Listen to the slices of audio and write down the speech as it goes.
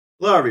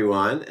Hello,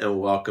 everyone, and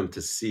welcome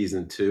to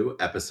Season 2,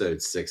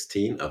 Episode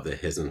 16 of the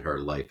His and Her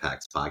Life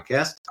Hacks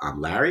podcast.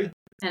 I'm Larry.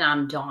 And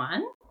I'm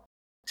Dawne.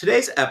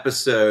 Today's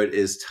episode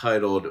is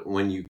titled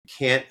When You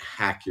Can't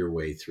Hack Your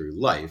Way Through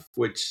Life,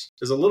 which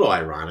is a little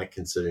ironic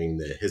considering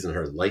the His and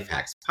Her Life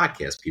Hacks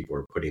podcast people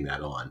are putting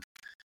that on.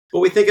 But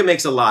we think it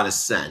makes a lot of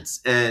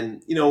sense.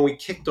 And, when we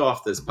kicked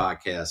off this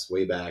podcast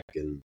way back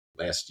in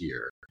last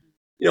year,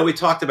 we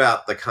talked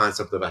about the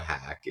concept of a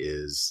hack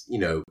is,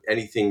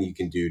 anything you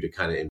can do to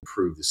kind of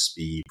improve the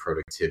speed,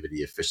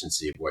 productivity,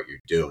 efficiency of what you're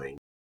doing.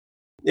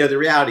 The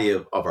reality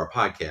of our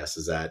podcast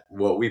is that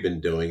what we've been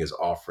doing is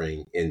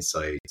offering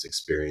insights,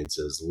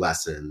 experiences,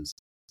 lessons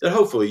that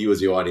hopefully you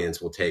as the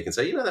audience will take and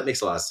say, that makes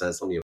a lot of sense.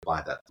 Let me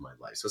apply that to my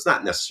life. So it's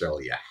not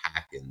necessarily a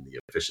hack in the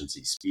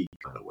efficiency speed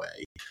kind of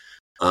way.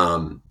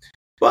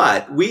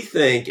 But we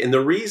think, and the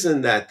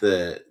reason that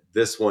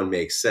this one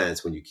makes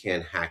sense when you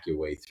can't hack your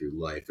way through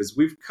life is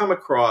we've come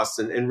across,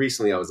 and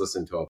recently I was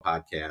listening to a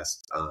podcast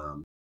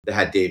that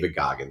had David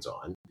Goggins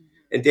on.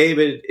 And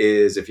David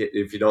is, if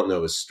you don't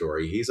know his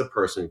story, he's a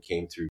person who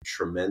came through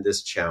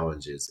tremendous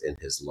challenges in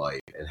his life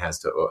and had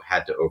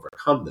to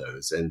overcome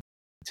those. And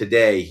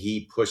today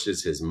he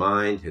pushes his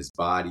mind, his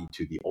body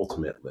to the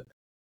ultimate limit.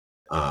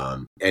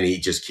 And he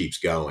just keeps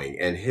going.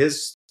 And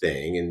his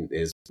thing in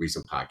his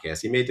recent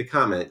podcast, he made the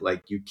comment,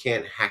 like, you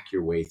can't hack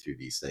your way through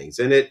these things.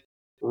 And it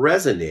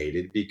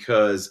resonated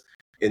because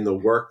in the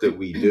work that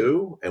we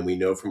do, and we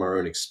know from our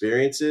own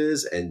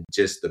experiences and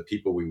just the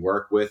people we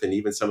work with, and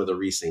even some of the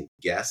recent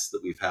guests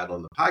that we've had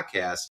on the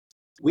podcast,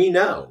 we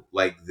know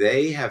like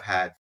they have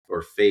had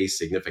or faced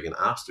significant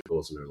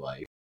obstacles in their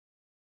life,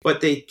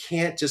 but they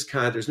can't just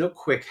there's no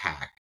quick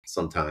hack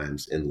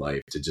sometimes in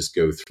life to just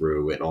go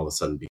through and all of a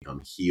sudden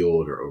become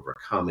healed or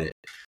overcome it.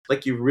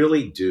 Like you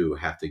really do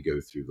have to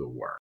go through the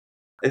work.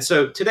 And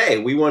so today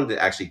we wanted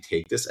to actually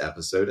take this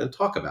episode and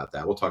talk about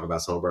that. We'll talk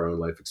about some of our own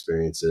life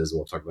experiences and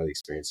we'll talk about the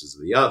experiences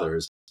of the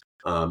others.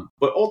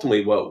 But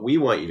ultimately what we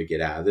want you to get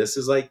out of this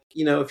is like,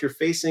 if you're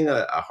facing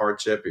a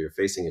hardship or you're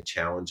facing a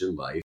challenge in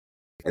life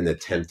and the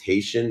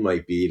temptation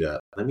might be to,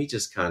 let me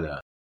just kind of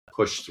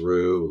push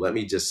through, let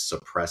me just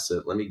suppress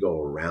it, let me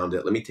go around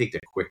it, let me take the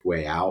quick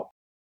way out.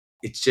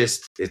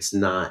 It's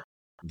not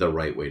the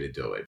right way to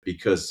do it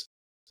because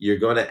you're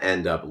going to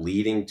end up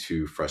leading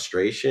to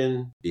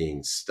frustration,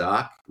 being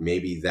stuck,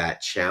 maybe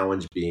that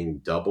challenge being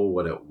double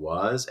what it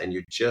was, and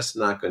you're just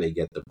not going to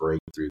get the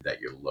breakthrough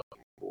that you're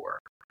looking for.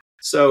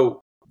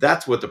 So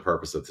that's what the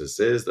purpose of this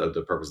is,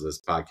 the purpose of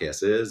this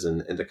podcast is,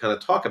 and to kind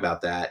of talk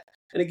about that.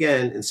 And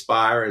again,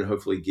 inspire and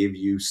hopefully give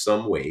you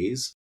some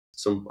ways,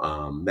 some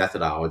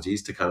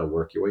methodologies to kind of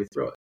work your way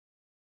through it.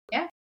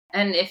 Yeah.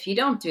 And if you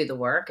don't do the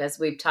work, as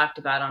we've talked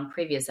about on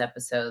previous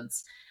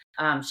episodes,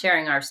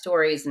 sharing our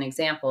stories and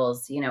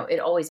examples, it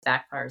always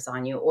backfires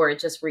on you or it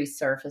just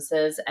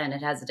resurfaces and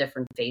it has a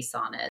different face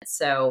on it.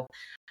 So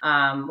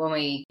when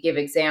we give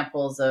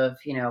examples of,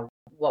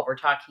 what we're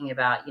talking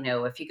about,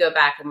 if you go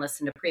back and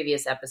listen to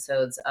previous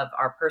episodes of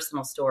our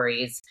personal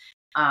stories,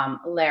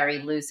 Larry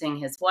losing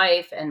his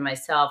wife and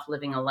myself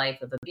living a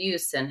life of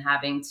abuse and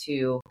having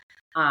to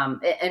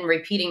and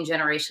repeating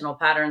generational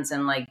patterns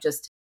and like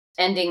just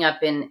ending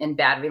up in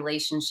bad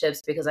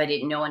relationships because I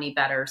didn't know any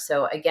better.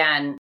 So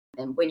again,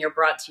 and when you're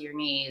brought to your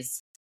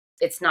knees,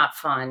 it's not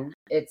fun.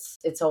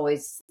 It's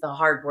always the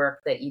hard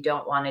work that you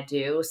don't want to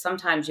do.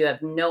 Sometimes you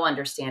have no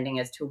understanding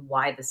as to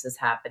why this is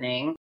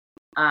happening.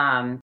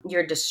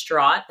 You're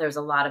distraught. There's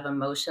a lot of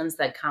emotions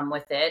that come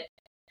with it.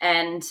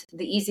 And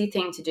the easy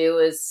thing to do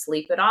is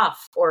sleep it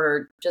off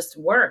or just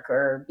work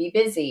or be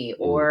busy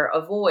or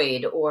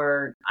avoid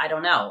or I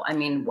don't know. I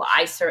mean,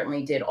 I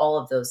certainly did all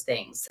of those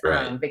things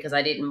because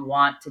I didn't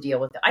want to deal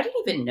with it. I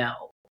didn't even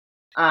know.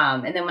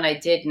 And then when I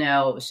did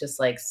know, it was just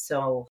like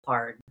so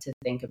hard to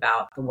think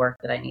about the work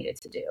that I needed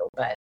to do.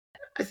 But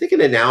I think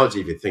an analogy,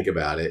 if you think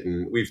about it,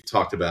 and we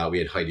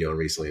had Heidi on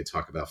recently and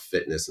talk about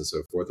fitness and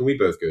so forth, and we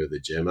both go to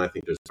the gym. And I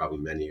think there's probably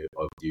many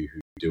of you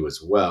who do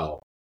as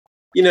well.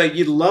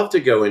 You'd love to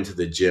go into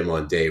the gym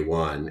on day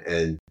one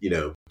and,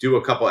 do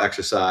a couple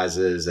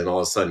exercises and all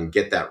of a sudden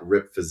get that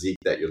ripped physique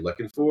that you're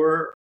looking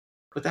for.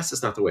 But that's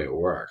just not the way it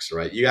works,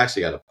 right? You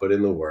actually got to put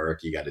in the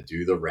work. You got to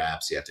do the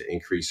reps. You have to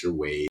increase your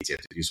weights. You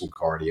have to do some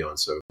cardio and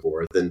so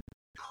forth and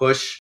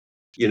push,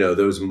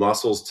 those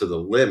muscles to the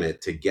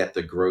limit to get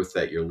the growth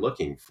that you're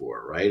looking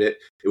for, right? It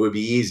would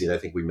be easy. And I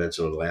think we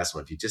mentioned on the last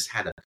one, if you just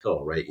had a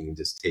pill, right? You can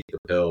just take the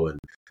pill and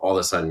all of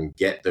a sudden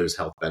get those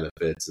health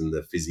benefits and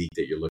the physique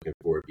that you're looking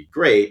for would be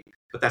great.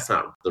 But that's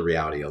not the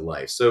reality of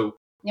life. So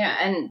yeah.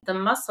 And the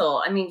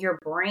muscle, your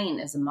brain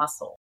is a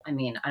muscle. I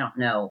don't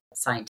know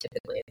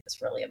scientifically if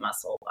it's really a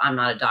muscle. I'm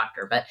not a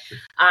doctor, but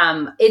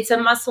it's a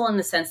muscle in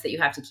the sense that you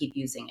have to keep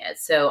using it.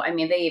 So,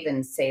 they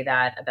even say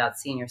that about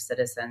senior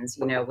citizens,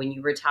 when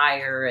you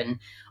retire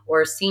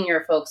or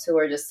senior folks who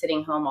are just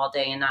sitting home all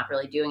day and not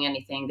really doing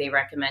anything, they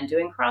recommend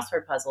doing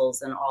crossword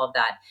puzzles and all of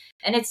that.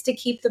 And it's to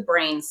keep the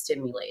brain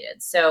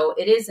stimulated. So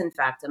it is, in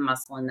fact, a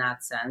muscle in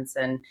that sense.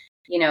 And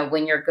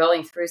when you're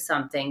going through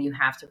something, you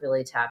have to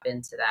really tap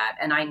into that.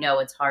 And I know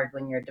it's hard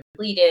when you're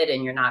depleted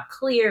and you're not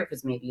clear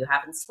because maybe you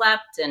haven't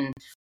slept and,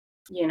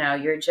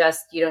 you're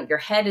just, your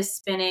head is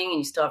spinning and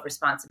you still have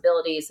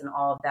responsibilities and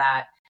all of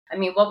that. I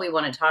mean, what we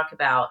want to talk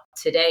about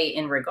today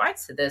in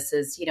regards to this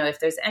is, if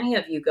there's any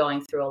of you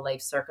going through a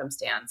life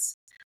circumstance,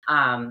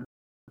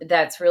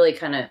 that's really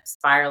kind of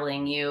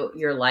spiraling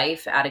your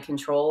life out of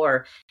control,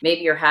 or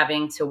maybe you're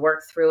having to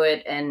work through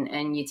it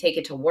and you take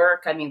it to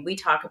work. I mean, we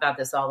talk about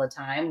this all the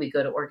time. We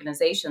go to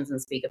organizations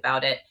and speak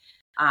about it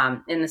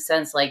in the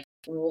sense like,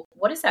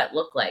 what does that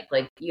look like?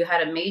 Like you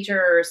had a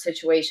major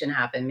situation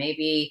happen.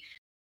 Maybe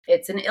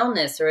it's an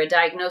illness or a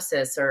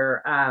diagnosis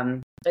or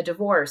a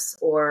divorce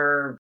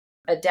or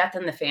a death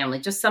in the family,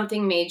 just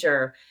something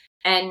major.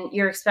 And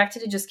you're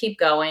expected to just keep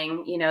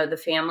going. The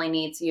family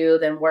needs you,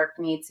 then work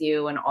needs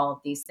you, and all of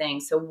these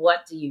things. So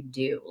what do you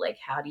do? Like,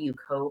 how do you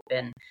cope?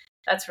 And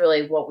that's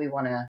really what we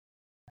want to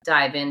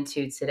dive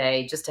into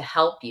today, just to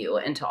help you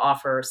and to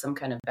offer some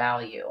kind of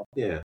value.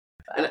 Yeah.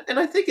 And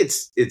I think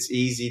it's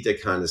easy to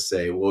kind of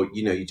say, well,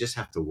 you just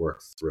have to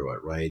work through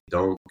it, right?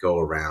 Don't go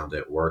around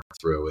it, work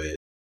through it.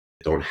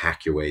 Don't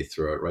hack your way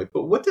through it, right?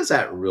 But what does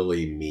that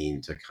really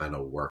mean to kind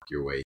of work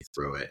your way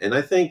through it? And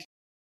I think,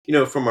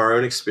 from our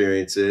own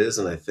experiences,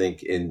 and I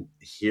think in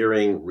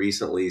hearing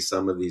recently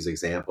some of these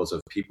examples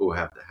of people who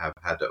have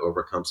had to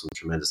overcome some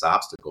tremendous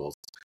obstacles,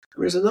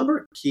 there's a number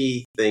of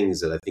key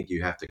things that I think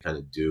you have to kind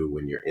of do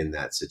when you're in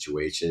that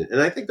situation.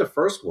 And I think the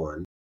first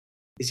one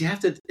is you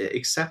have to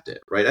accept it,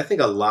 right? I think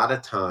a lot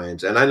of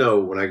times, and I know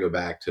when I go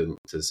back to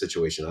the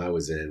situation I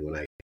was in when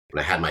I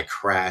had my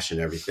crash and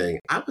everything,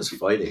 I was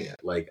fighting it.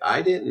 Like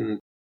I didn't,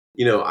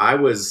 I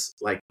was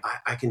like,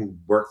 I can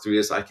work through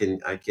this. I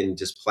can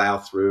just plow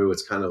through.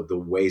 It's kind of the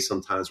way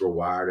sometimes we're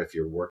wired. If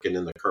you're working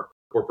in the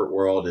corporate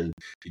world and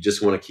you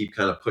just want to keep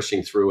kind of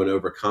pushing through and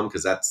overcome,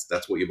 because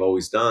that's what you've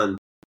always done.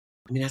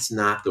 I mean, that's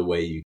not the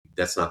way you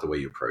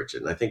approach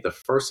it. And I think the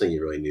first thing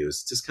you really need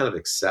is just kind of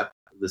accept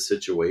the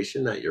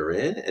situation that you're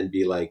in and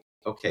be like,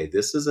 okay,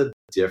 this is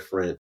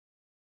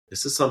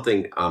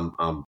something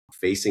I'm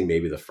facing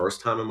maybe the first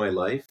time in my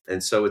life.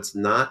 And so it's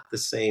not the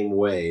same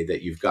way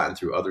that you've gotten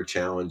through other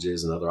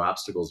challenges and other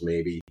obstacles,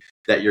 maybe,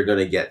 that you're going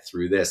to get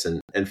through this.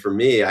 And for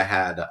me, I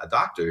had a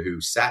doctor who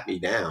sat me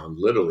down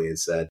literally and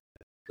said,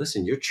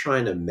 listen, you're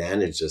trying to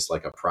manage this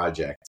like a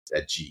project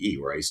at GE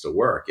where I used to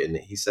work. And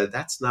he said,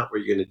 that's not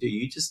what you're going to do.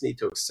 You just need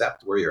to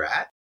accept where you're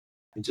at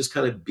and just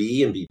kind of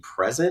be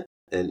present.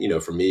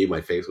 And, for me,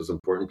 my faith was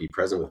important. Be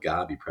present with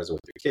God, be present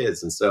with the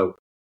kids. And so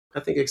I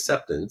think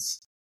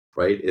acceptance,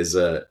 right, is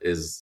a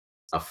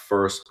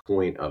first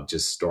point of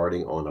just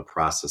starting on a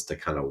process to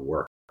kind of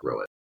work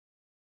through it.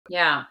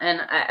 Yeah.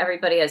 And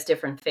everybody has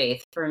different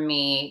faith. For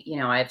me,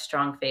 I have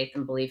strong faith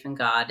and belief in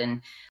God.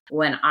 And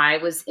when I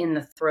was in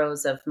the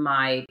throes of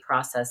my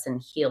process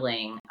and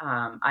healing,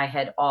 I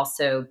had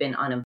also been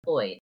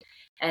unemployed.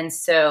 And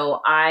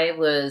so I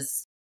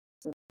was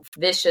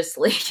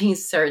viciously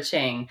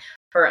searching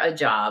for a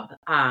job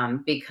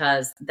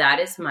because that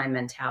is my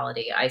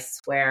mentality. I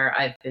swear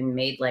I've been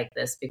made like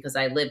this because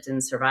I lived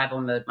in survival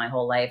mode my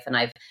whole life, and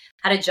I've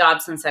had a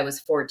job since I was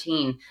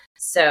 14.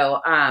 So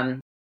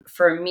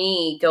for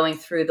me, going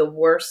through the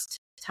worst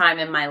time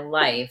in my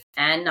life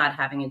and not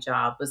having a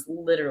job was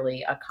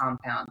literally a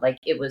compound. Like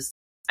it was,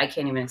 I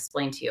can't even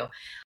explain to you.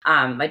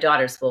 My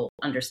daughters will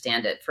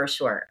understand it for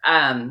sure.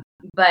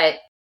 But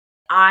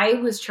I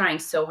was trying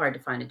so hard to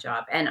find a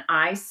job, and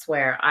I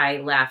swear I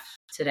laugh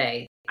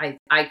today.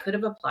 I could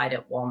have applied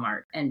at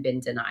Walmart and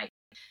been denied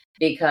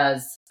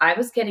because I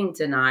was getting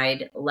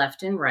denied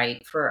left and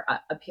right for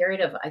a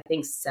period of, I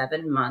think,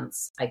 7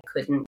 months. I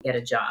couldn't get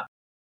a job.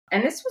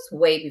 And this was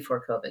way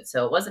before COVID,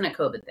 so it wasn't a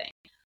COVID thing.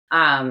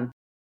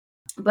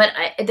 But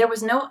there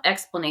was no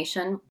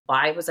explanation.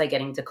 Why was I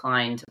getting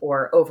declined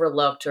or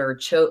overlooked or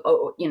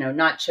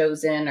not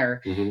chosen?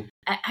 Or Mm-hmm.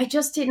 I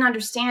just didn't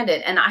understand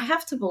it. And I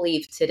have to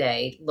believe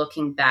today,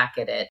 looking back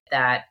at it,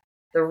 that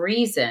the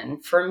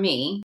reason for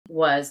me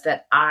was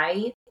that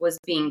I was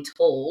being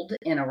told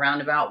in a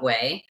roundabout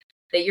way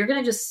that you're going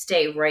to just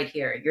stay right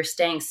here. You're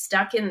staying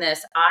stuck in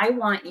this. I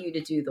want you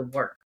to do the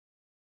work.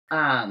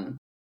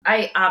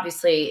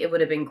 It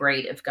would have been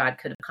great if God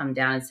could have come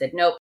down and said,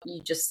 nope,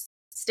 you just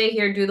stay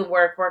here, do the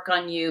work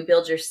on you,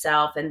 build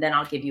yourself, and then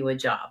I'll give you a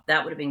job.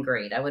 That would have been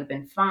great. I would have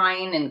been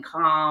fine and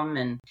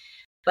calm.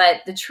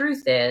 But the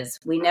truth is,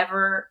 we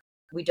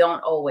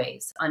don't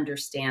always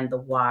understand the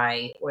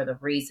why or the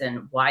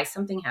reason why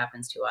something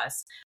happens to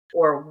us,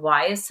 or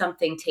why is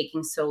something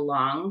taking so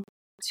long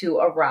to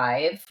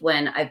arrive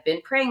when I've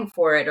been praying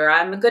for it, or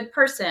I'm a good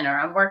person, or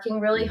I'm working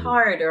really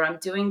hard, or I'm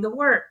doing the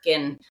work.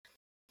 And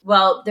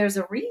well, there's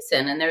a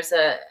reason, and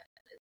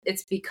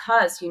it's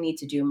because you need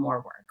to do more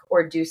work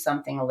or do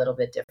something a little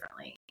bit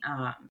differently.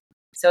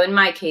 So in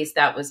my case,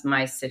 that was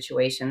my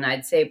situation.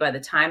 I'd say by the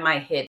time I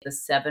hit the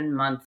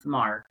 7-month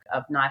mark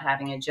of not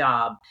having a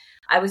job,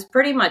 I was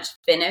pretty much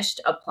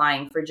finished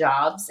applying for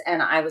jobs.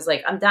 And I was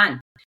like, I'm done.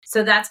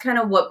 So that's kind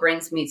of what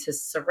brings me to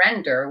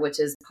surrender, which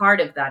is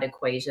part of that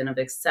equation of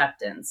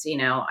acceptance.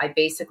 I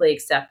basically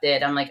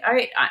accepted. I'm like, all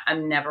right,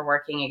 I'm never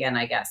working again,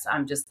 I guess.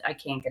 I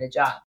can't get a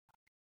job.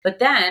 But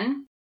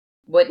then,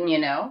 wouldn't you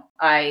know,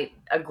 a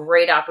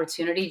great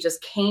opportunity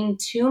just came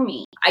to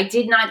me. I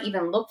did not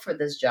even look for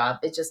this job.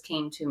 It just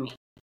came to me.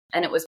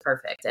 And it was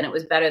perfect. And it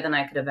was better than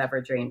I could have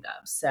ever dreamed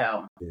of.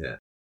 So, yeah.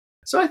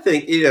 So I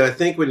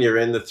think when you're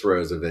in the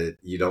throes of it,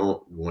 you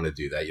don't want to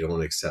do that. You don't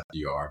want to accept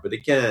you are. But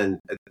again,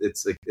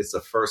 it's a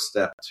first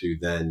step to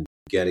then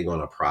getting on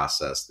a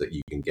process that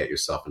you can get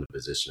yourself in a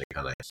position to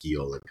kind of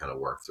heal and kind of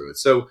work through it.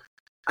 So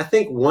I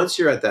think once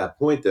you're at that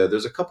point, though,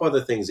 there's a couple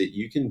other things that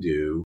you can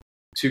do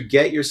to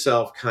get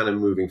yourself kind of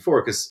moving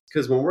forward.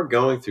 Because when we're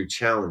going through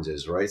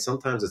challenges, right,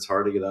 sometimes it's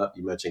hard to get up.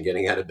 You mentioned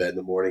getting out of bed in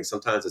the morning.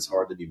 Sometimes it's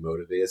hard to be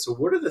motivated. So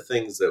what are the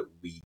things that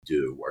we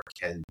do or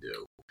can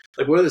do?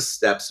 Like, what are the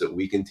steps that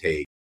we can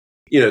take,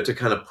 to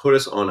kind of put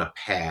us on a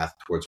path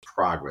towards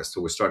progress?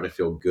 So we're starting to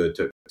feel good,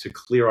 to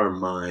clear our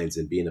minds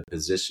and be in a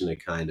position to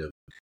kind of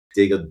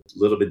dig a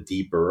little bit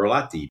deeper or a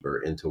lot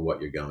deeper into what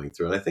you're going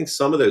through. And I think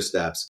some of those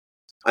steps,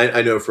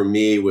 I know for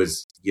me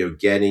was,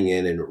 getting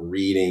in and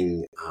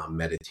reading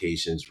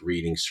meditations,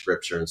 reading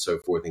scripture and so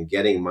forth, and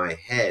getting my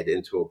head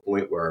into a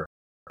point where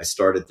I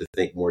started to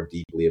think more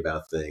deeply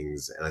about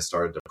things, and I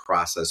started to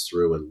process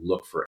through and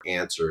look for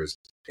answers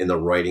in the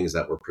writings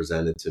that were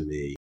presented to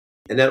me.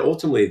 And that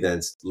ultimately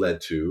then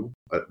led to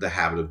the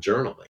habit of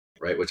journaling,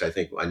 right? Which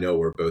I know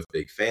we're both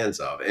big fans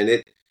of. And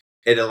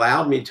it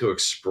allowed me to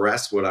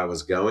express what I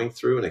was going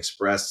through and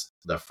express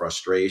the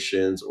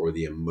frustrations or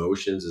the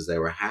emotions as they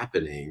were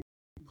happening,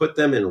 put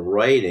them in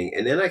writing.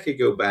 And then I could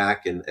go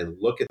back and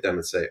look at them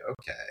and say,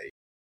 okay,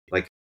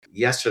 like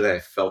yesterday I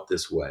felt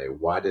this way.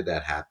 Why did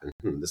that happen?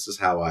 This is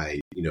how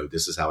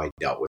this is how I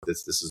dealt with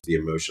this. This is the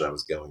emotion I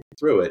was going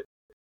through it.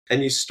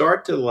 And you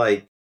start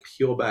to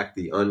peel back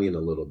the onion a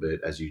little bit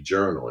as you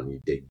journal, and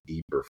you dig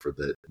deeper for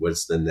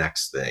what's the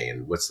next thing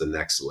and what's the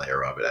next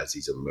layer of it as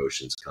these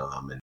emotions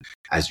come and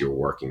as you're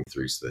working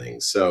through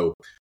things. So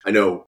I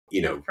know,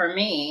 for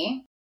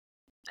me,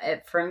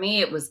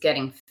 it was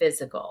getting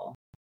physical.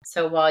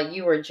 So while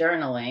you were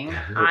journaling,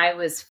 I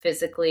was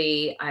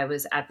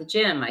at the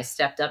gym. I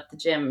stepped up the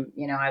gym.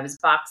 I was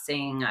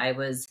boxing. I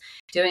was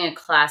doing a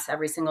class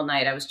every single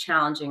night. I was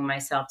challenging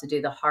myself to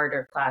do the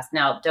harder class.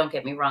 Now, don't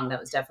get me wrong.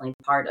 That was definitely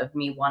part of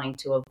me wanting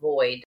to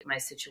avoid my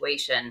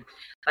situation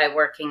by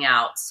working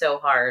out so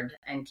hard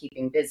and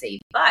keeping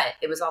busy. But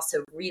it was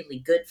also really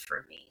good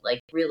for me,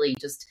 really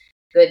just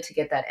good to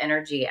get that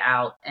energy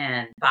out.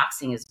 And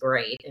boxing is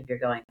great if you're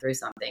going through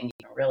something. You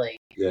can really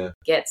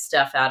get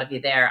stuff out of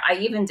you there. I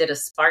even did a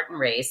Spartan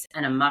race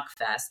and a muck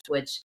fest,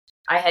 which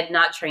I had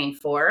not trained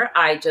for.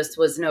 I just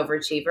was an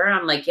overachiever.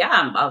 I'm like,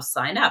 yeah, I'll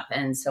sign up.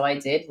 And so I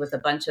did with a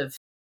bunch of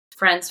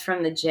friends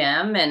from the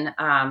gym. And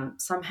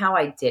somehow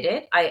I did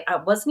it. I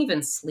wasn't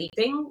even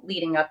sleeping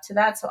leading up to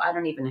that. So I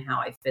don't even know how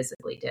I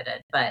physically did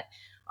it. But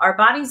our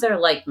bodies are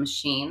like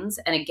machines.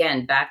 And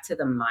again, back to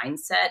the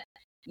mindset.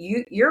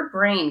 Your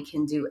brain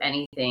can do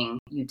anything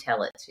you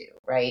tell it to,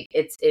 right?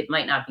 It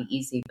might not be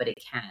easy, but it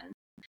can.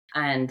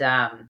 And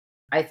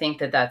I think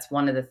that's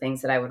one of the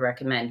things that I would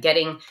recommend.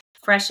 Getting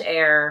fresh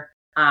air,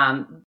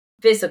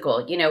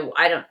 physical.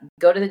 I don't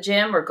go to the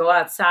gym or go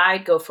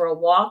outside, go for a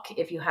walk.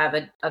 If you have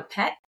a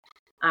pet,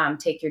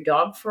 take your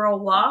dog for a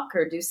walk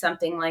or do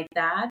something like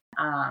that.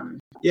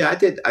 Yeah, I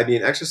did. I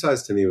mean,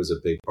 exercise to me was a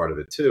big part of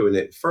it too. And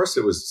at first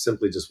it was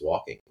simply just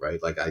walking,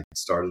 right? Like I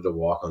started to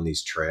walk on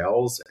these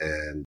trails,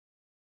 and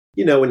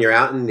when you're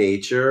out in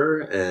nature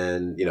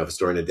and, if it's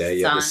during the day,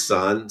 you have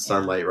the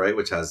sunlight, right,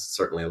 which has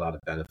certainly a lot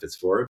of benefits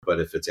for it. But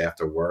if it's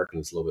after work and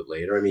it's a little bit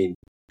later, I mean,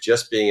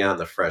 just being out in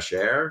the fresh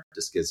air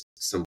just gives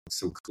some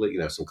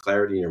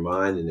clarity in your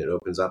mind, and it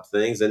opens up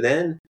things. And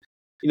then,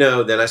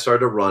 then I started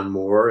to run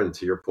more, and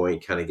to your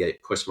point, kind of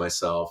push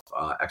myself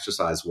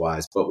exercise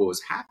wise. But what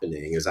was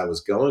happening is I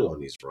was going on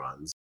these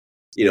runs,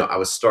 I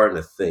was starting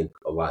to think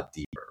a lot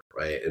deeper,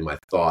 right, in my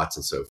thoughts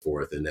and so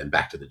forth. And then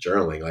back to the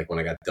journaling, like when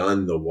I got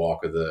done the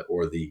walk or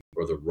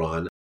the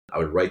run, I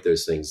would write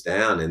those things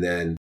down. And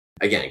then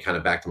again, kind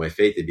of back to my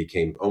faith, it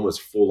became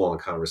almost full on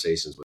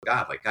conversations with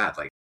God,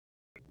 like,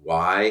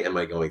 why am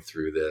I going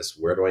through this?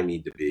 Where do I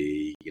need to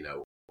be?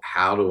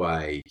 How do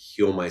I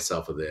heal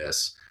myself of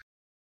this?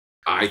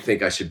 I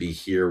think I should be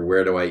here.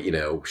 Where do I,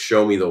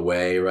 show me the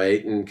way,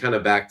 right? And kind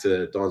of back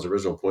to Dawn's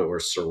original point,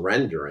 we're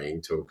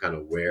surrendering to kind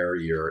of where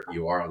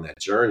you are on that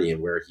journey and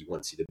where he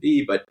wants you to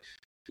be. But,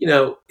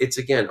 it's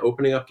again,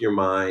 opening up your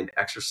mind,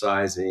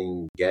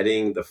 exercising,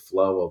 getting the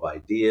flow of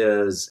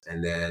ideas,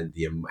 and then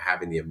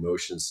having the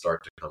emotions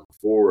start to come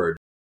forward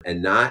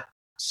and not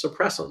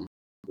suppress them,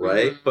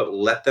 right? Mm-hmm. But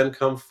let them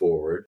come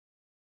forward,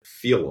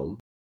 feel them,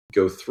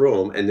 go through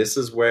them. And this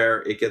is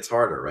where it gets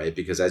harder, right?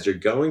 Because as you're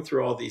going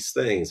through all these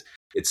things,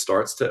 it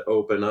starts to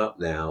open up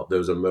now,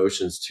 those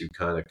emotions to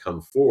kind of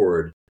come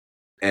forward.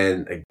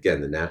 And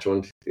again, the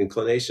natural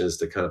inclination is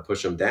to kind of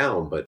push them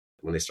down. But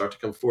when they start to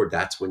come forward,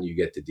 that's when you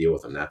get to deal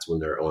with them. That's when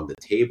they're on the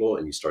table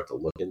and you start to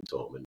look into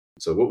them. And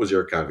So what was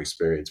your kind of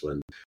experience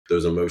when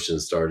those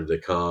emotions started to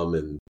come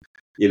and,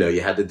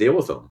 you had to deal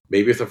with them,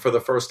 maybe for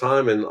the first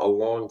time in a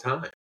long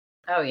time?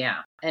 Oh,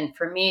 yeah. And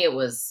for me, it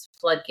was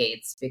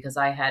floodgates because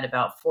I had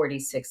about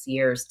 46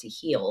 years to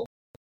heal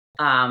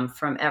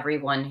from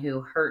everyone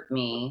who hurt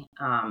me,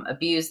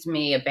 abused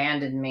me,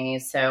 abandoned me.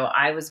 So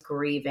I was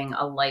grieving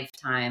a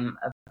lifetime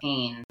of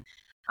pain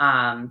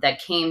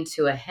that came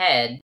to a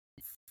head,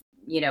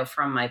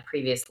 from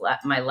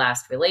my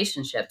last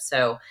relationship.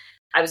 So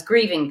I was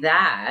grieving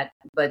that,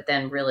 but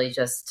then really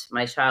just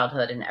my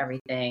childhood and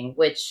everything,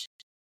 which,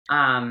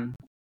 um,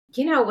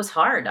 it was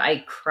hard.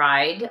 I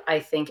cried, I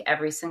think,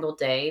 every single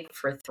day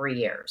for 3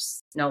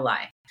 years. No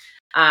lie.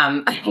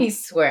 I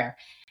swear.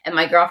 And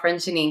my girlfriend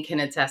Janine can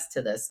attest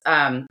to this.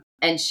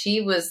 And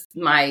she was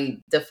my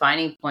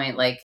defining point.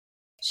 Like,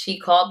 she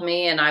called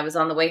me and I was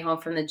on the way home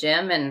from the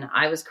gym and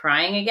I was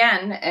crying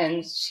again.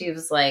 And she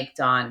was like,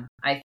 Dawne,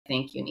 I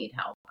think you need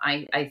help.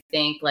 I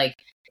think, like,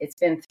 it's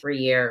been 3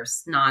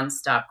 years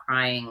nonstop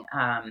crying.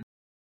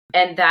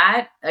 And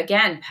that,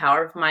 again,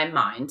 power of my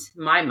mind,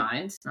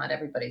 not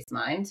everybody's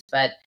mind,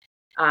 but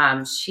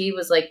she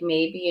was like,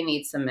 maybe you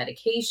need some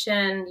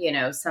medication,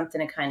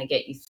 something to kind of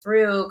get you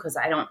through. Cause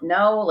I don't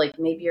know, like,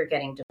 maybe you're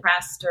getting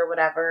depressed or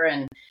whatever.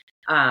 And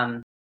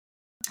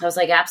I was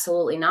like,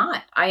 absolutely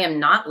not. I am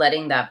not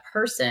letting that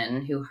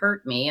person who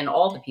hurt me and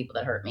all the people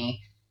that hurt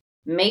me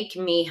make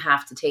me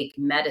have to take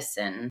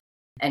medicine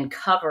and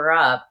cover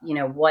up,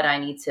 what I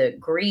need to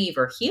grieve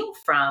or heal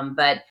from.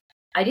 But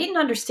I didn't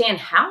understand,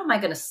 how am I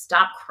going to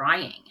stop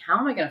crying? How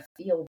am I going to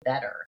feel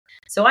better?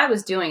 So I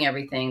was doing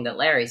everything that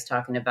Larry's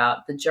talking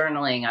about, the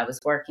journaling. I was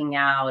working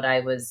out. I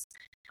was,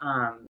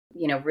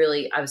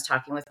 really, I was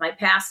talking with my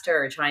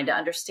pastor, trying to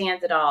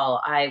understand it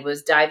all. I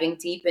was diving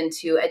deep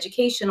into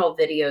educational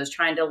videos,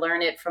 trying to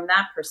learn it from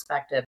that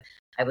perspective.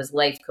 I was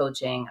life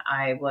coaching.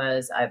 I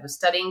was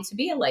studying to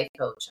be a life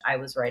coach. I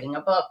was writing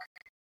a book.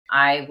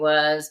 I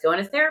was going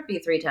to therapy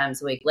 3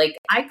 times a week. Like,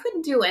 I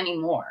couldn't do any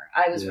more.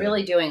 I was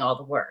really doing all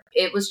the work.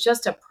 It was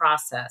just a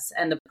process.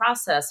 And the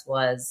process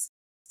was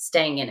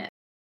staying in it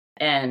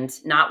and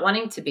not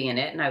wanting to be in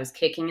it. And I was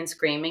kicking and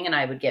screaming, and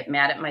I would get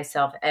mad at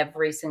myself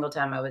every single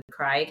time I would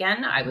cry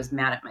again. I was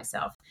mad at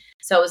myself.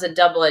 So it was a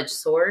double-edged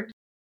sword.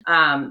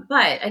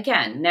 But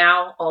again,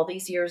 now all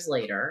these years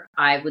later,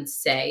 I would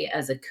say,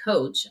 as a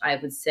coach,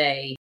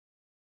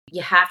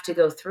 you have to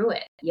go through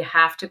it. You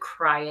have to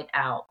cry it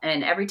out.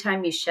 And every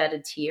time you shed a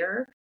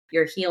tear,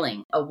 you're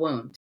healing a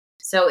wound.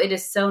 So it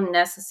is so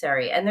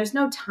necessary. And there's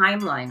no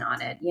timeline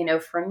on it.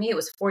 For me, it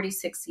was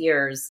 46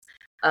 years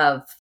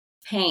of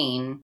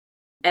pain,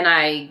 and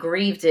I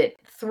grieved it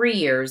 3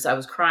 years. I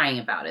was crying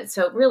about it.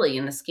 So really,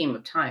 in the scheme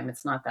of time,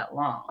 it's not that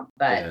long.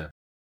 But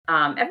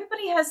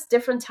everybody has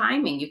different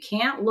timing. You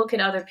can't look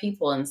at other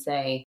people and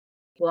say,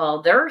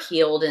 well, they're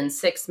healed in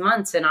 6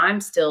 months and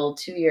I'm still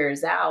 2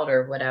 years out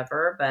or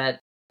whatever. But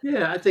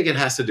yeah, I think it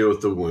has to do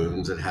with the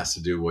wounds. It has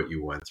to do what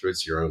you went through.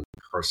 It's your own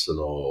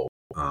personal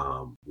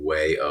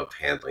way of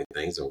handling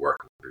things and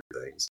working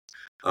through things.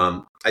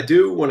 I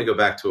do want to go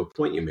back to a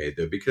point you made,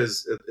 though,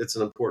 because it's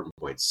an important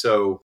point.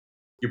 So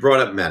you brought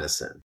up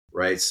medicine,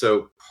 right?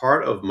 So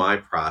part of my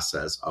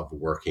process of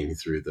working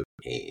through the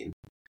pain,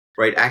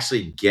 right,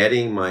 actually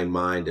getting my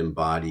mind and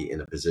body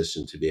in a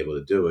position to be able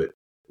to do it,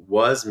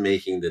 was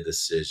making the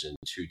decision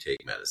to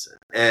take medicine.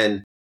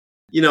 And,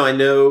 I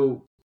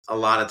know a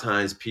lot of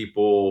times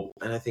people,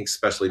 and I think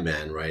especially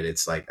men, right?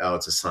 It's like, oh,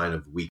 it's a sign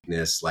of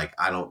weakness. Like,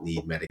 I don't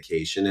need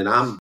medication.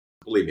 And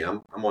believe me,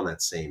 I'm on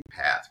that same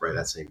path, right?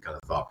 That same kind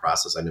of thought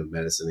process. I know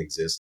medicine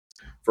exists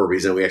for a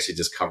reason. We actually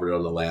just covered it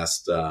on the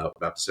last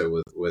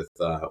episode with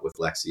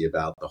Lexi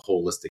about the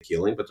holistic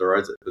healing, but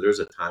there's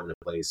a time and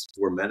a place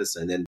for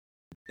medicine. And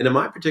in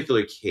my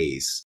particular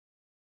case,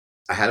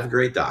 I had a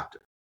great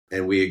doctor.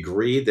 And we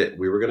agreed that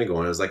we were going to go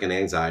on. It was like an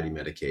anxiety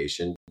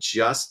medication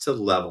just to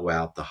level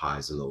out the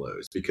highs and the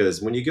lows.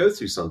 Because when you go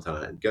through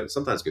sometimes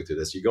go through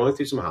this, you're going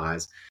through some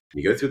highs,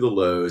 and you go through the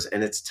lows,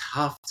 and it's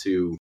tough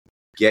to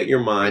get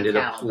your mind in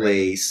a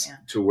place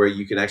to where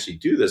you can actually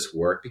do this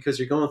work because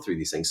you're going through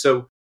these things.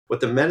 So what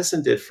the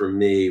medicine did for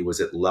me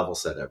was it level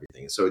set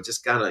everything. So it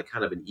just got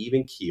kind of an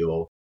even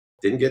keel,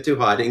 didn't get too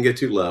high, didn't get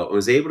too low, and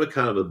was able to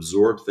kind of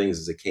absorb things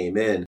as it came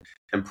in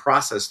and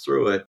process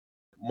through it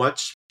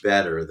much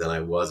better than I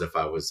was if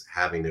I was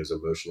having those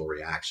emotional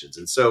reactions.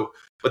 And so,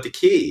 but the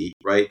key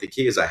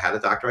is I had a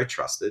doctor I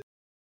trusted.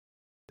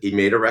 He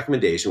made a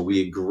recommendation.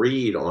 We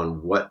agreed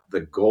on what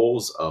the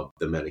goals of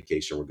the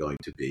medication were going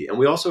to be. And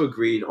we also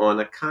agreed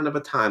on a kind of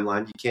a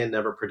timeline. You can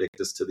never predict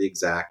this to the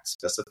exact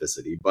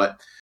specificity,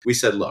 but we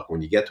said, look,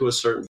 when you get to a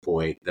certain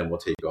point, then we'll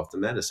take you off the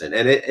medicine.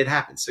 And it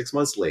happened 6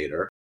 months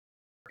later,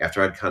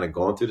 after I'd kind of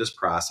gone through this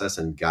process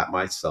and got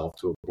myself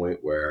to a point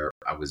where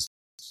I was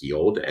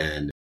healed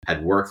and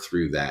had worked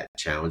through that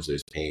challenge,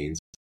 those pains,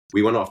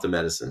 we went off the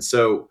medicine.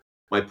 So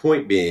my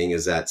point being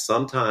is that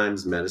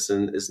sometimes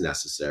medicine is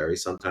necessary.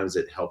 Sometimes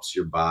it helps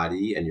your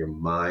body and your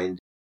mind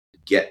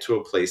get to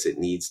a place it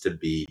needs to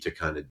be to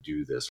kind of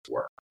do this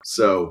work.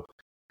 So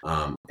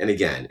And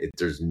again,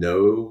 there's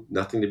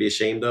nothing to be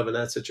ashamed of in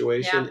that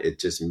situation. Yeah. It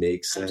just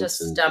makes sense. I'm just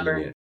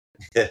stubborn.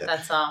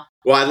 That's all.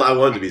 Well, I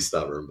wanted to be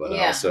stubborn, but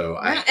Yeah. also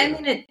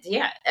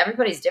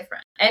Everybody's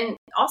different. And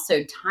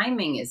also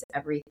timing is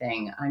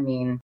everything. I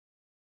mean,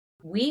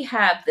 we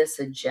have this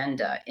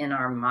agenda in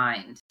our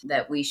mind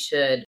that we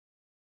should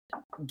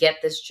get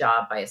this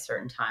job by a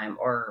certain time,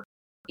 or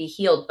be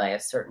healed by a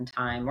certain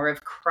time, or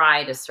have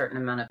cried a certain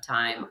amount of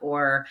time,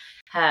 or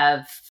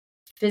have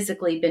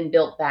physically been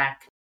built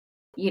back,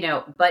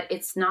 but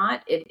it's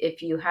not.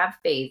 If you have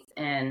faith,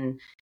 and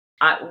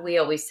we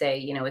always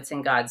say, it's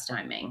in God's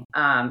timing.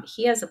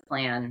 He has a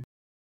plan,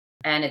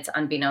 and it's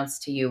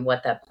unbeknownst to you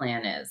what that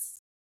plan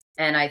is.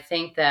 And I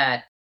think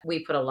that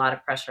we put a lot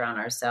of pressure on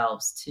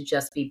ourselves to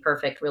just be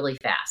perfect really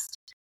fast.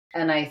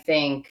 And I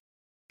think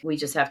we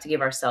just have to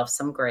give ourselves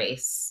some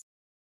grace,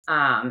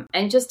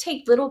 and just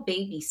take little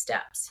baby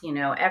steps.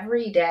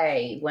 Every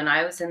day when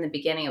I was in the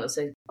beginning, it was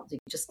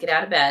just get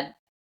out of bed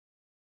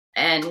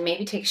and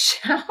maybe take a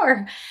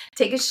shower,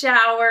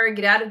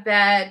 get out of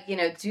bed,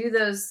 do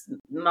those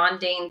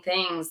mundane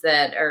things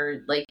that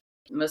are like,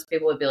 most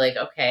people would be like,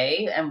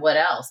 okay, and what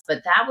else?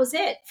 But that was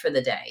it for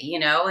the day,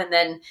 and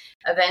then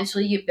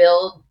eventually you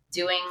build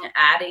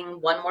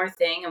adding one more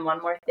thing and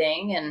one more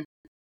thing.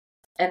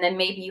 And then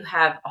maybe you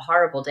have a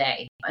horrible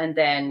day, and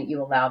then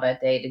you allow that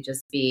day to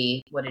just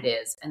be what it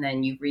is. And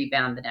then you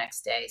rebound the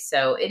next day.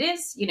 So it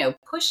is,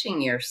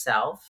 pushing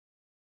yourself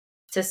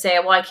to say,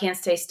 well, I can't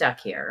stay stuck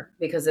here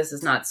because this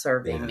is not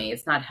serving me.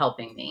 It's not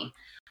helping me.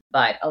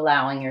 But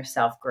allowing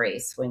yourself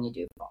grace when you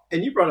do fall.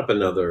 And you brought up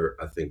another,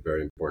 I think,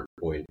 very important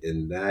point,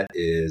 and that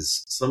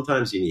is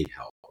sometimes you need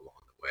help along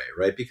the way,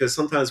 right? Because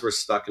sometimes we're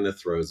stuck in the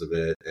throes of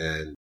it,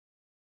 and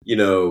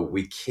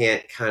we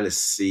can't kind of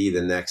see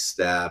the next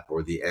step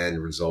or the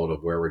end result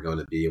of where we're going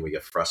to be, and we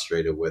get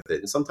frustrated with it.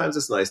 And sometimes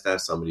it's nice to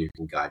have somebody who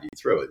can guide you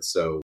through it.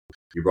 So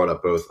you brought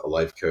up both a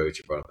life coach,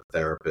 you brought up a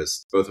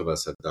therapist. Both of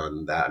us have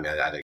done that. I mean,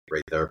 I had a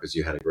great therapist,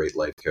 you had a great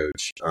life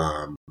coach.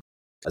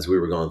 As we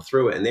were going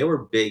through it, and they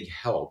were big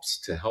helps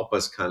to help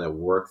us kind of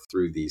work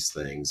through these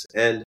things.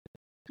 And,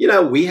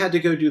 we had to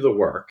go do the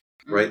work,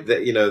 right?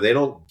 That, they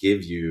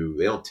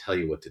don't tell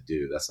you what to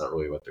do. That's not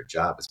really what their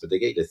job is, but they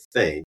get you to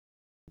think.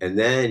 And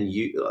then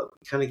you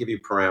kind of give you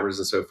parameters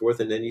and so forth.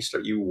 And then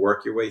you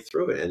work your way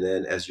through it. And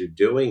then as you're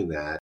doing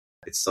that,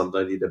 it's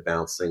somebody to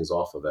bounce things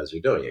off of as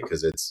you're doing it,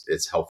 because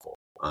it's helpful.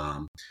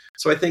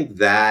 So I think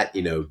that,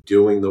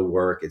 doing the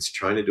work, it's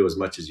trying to do as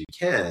much as you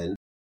can,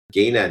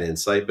 gain that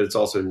insight, but it's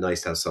also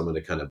nice to have someone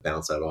to kind of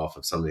bounce that off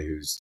of, somebody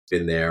who's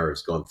been there or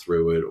has gone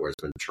through it or has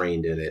been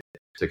trained in it,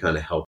 to kind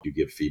of help you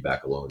give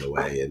feedback along the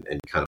way and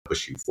kind of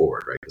push you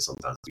forward, right? Because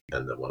sometimes we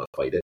tend to want to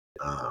fight it.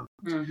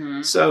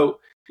 So,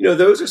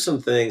 those are some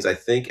things I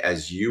think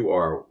as you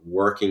are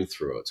working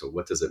through it. So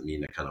what does it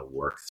mean to kind of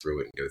work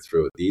through it and go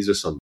through it? These are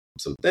some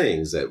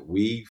things that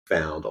we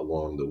found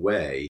along the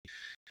way.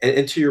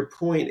 And to your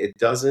point, it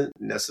doesn't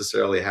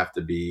necessarily have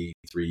to be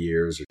 3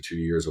 years or 2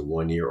 years or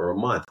 1 year or a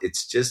month.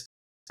 It's just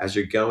as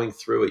you're going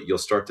through it, you'll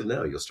start to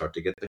know, you'll start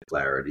to get the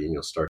clarity, and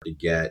you'll start to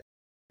get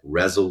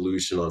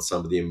resolution on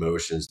some of the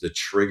emotions, the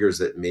triggers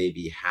that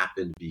maybe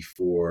happened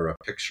before, a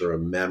picture, a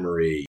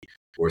memory,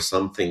 or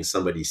something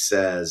somebody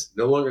says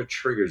no longer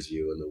triggers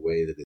you in the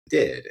way that it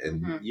did.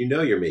 And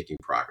you're making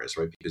progress,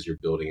 right? Because you're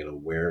building an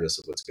awareness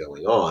of what's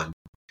going on,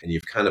 and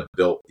you've kind of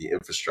built the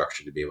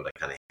infrastructure to be able to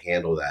kind of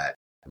handle that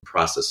and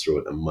process through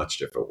it in a much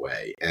different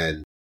way.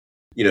 And,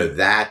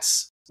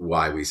 that's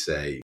why we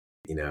say,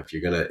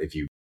 if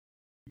you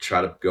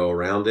try to go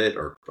around it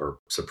or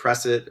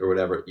suppress it or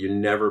whatever, you're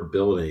never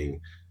building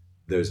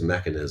those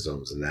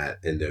mechanisms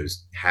and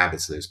those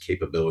habits and those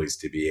capabilities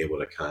to be able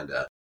to kind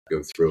of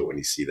go through it when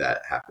you see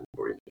that happen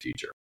for you in the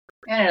future.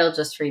 And it'll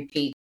just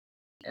repeat.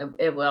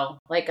 It will.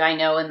 Like, I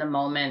know in the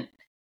moment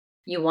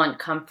you want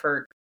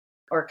comfort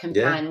or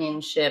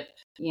companionship,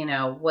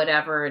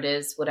 whatever it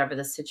is, whatever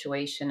the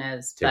situation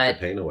is. Take the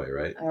pain away,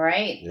 right? All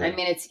right. Yeah. I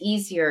mean, it's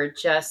easier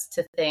just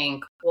to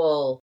think,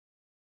 well,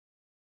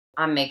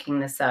 I'm making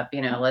this up.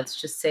 Let's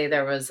just say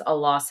there was a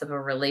loss of a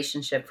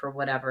relationship for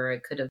whatever.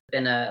 It could have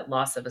been a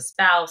loss of a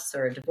spouse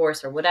or a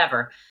divorce or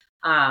whatever.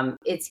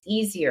 It's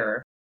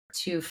easier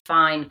to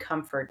find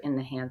comfort in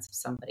the hands of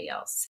somebody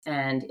else,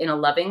 and in a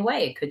loving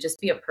way. It could just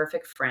be a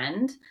perfect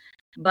friend,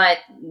 but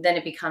then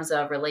it becomes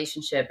a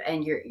relationship,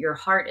 and your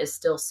heart is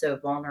still so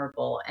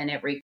vulnerable, and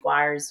it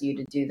requires you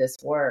to do this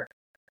work,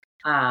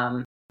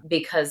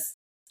 because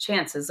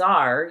chances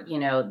are,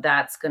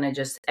 that's going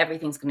to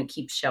everything's going to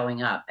keep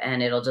showing up,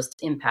 and it'll just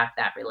impact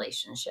that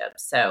relationship.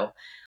 So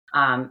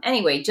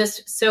anyway,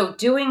 so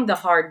doing the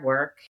hard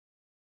work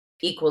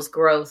equals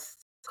growth,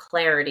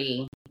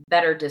 clarity,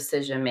 better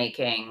decision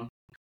making.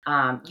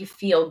 You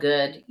feel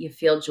good, you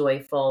feel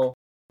joyful.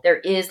 There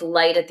is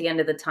light at the end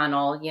of the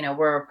tunnel.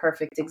 We're a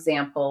perfect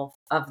example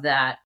of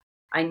that.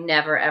 I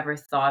never, ever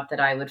thought that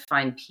I would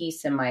find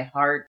peace in my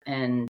heart,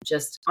 and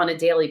just on a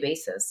daily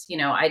basis.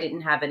 I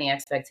didn't have any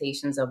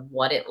expectations of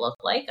what it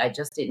looked like. I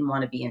just didn't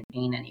want to be in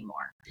pain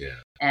anymore. Yeah.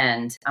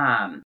 And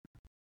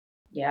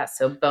Yeah.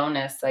 So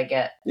bonus, I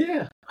get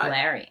Yeah.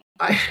 Larry.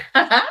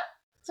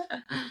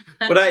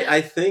 But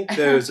I think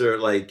those are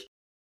like,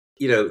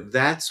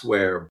 that's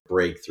where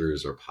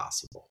breakthroughs are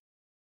possible,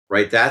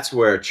 right? That's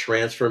where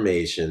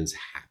transformations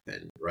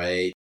happen,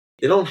 right?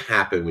 They don't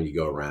happen when you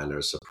go around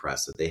or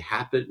suppress it. They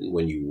happen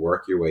when you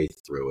work your way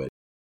through it.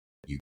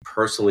 You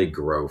personally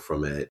grow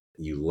from it.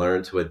 You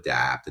learn to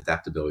adapt.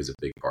 Adaptability is a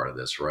big part of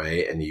this,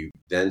 right? And you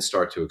then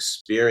start to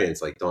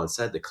experience, like Dawne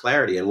said, the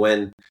clarity. And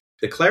when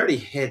the clarity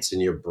hits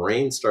and your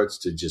brain starts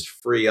to just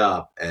free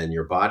up and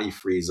your body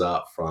frees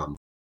up from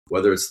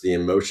whether it's the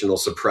emotional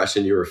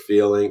suppression you were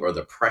feeling or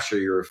the pressure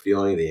you were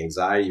feeling, the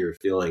anxiety you're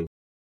feeling,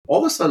 all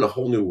of a sudden a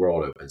whole new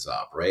world opens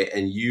up, right?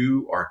 And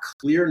you are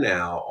clear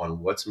now on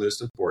what's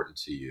most important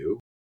to you.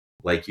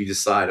 Like you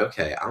decide,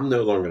 okay, I'm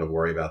no longer going to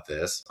worry about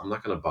this. I'm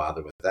not going to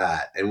bother with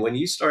that. And when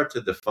you start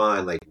to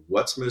define like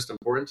what's most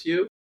important to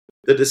you,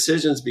 the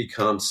decisions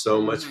become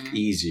so much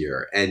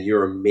easier, and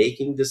you're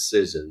making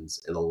decisions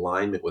in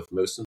alignment with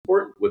most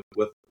important with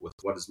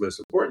what is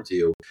most important to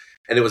you.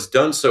 And it was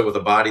done so with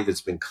a body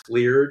that's been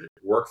cleared,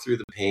 worked through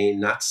the pain,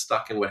 not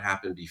stuck in what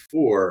happened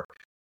before.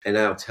 And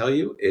I'll tell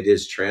you, it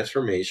is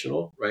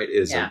transformational, right? It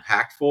is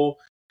impactful.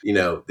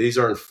 These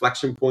are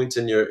inflection points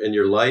in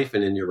your life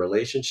and in your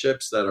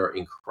relationships that are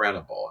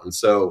incredible. And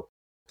so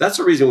that's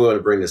the reason we want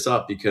to bring this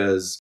up,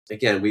 because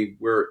again,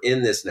 we're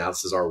in this now.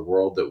 This is our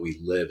world that we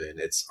live in.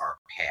 It's our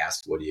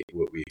past, what we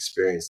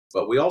experienced,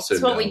 but we also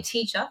it's know what we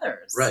teach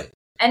others, right?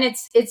 And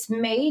it's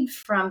made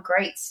from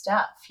great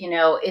stuff.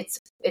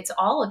 It's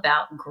all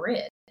about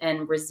grit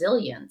and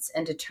resilience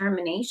and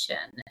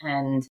determination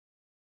and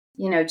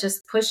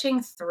just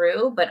pushing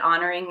through, but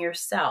honoring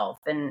yourself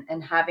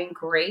and having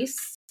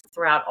grace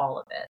throughout all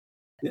of it.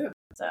 Yeah.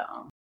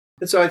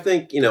 And so I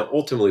think,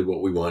 ultimately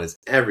what we want is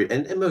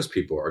and most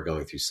people are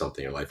going through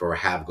something in life or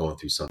have gone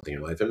through something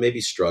in life and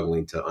maybe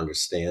struggling to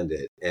understand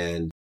it.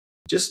 And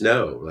just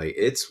know, like,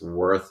 it's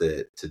worth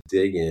it to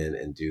dig in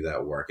and do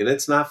that work. And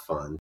it's not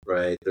fun,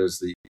 right? There's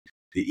the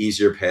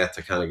easier path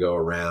to kind of go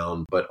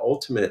around, but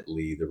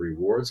ultimately the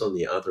rewards on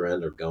the other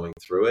end of going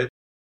through it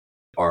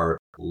are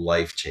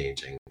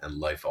life-changing and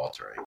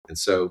life-altering. And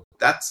so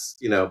that's,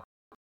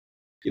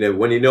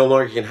 when you no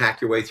longer can hack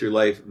your way through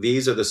life,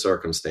 these are the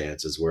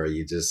circumstances where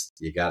you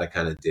got to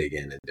kind of dig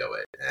in and do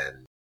it.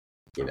 And,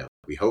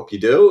 we hope you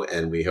do.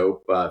 And we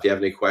hope if you have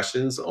any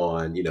questions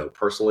on,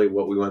 personally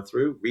what we went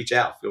through, reach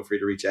out. Feel free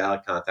to reach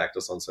out, contact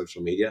us on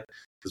social media,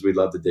 because we'd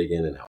love to dig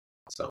in and help.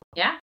 So,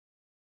 yeah.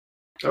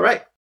 All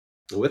right.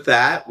 With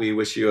that, we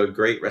wish you a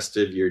great rest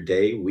of your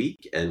day,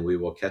 week, and we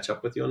will catch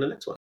up with you on the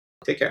next one.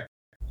 Take care.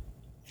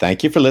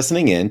 Thank you for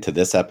listening in to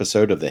this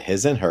episode of the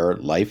His and Her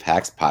Life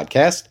Hacks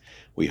podcast.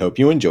 We hope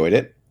you enjoyed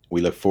it.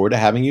 We look forward to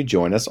having you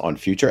join us on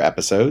future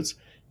episodes.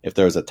 If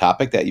there is a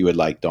topic that you would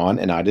like Dawne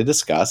and I to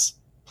discuss,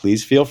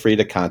 please feel free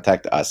to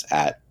contact us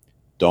at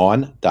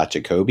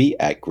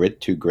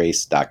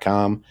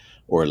dawn.jacoby@grit2grace.com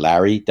or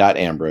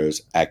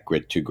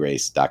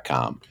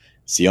larry.ambrose@grit2grace.com.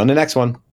 See you on the next one.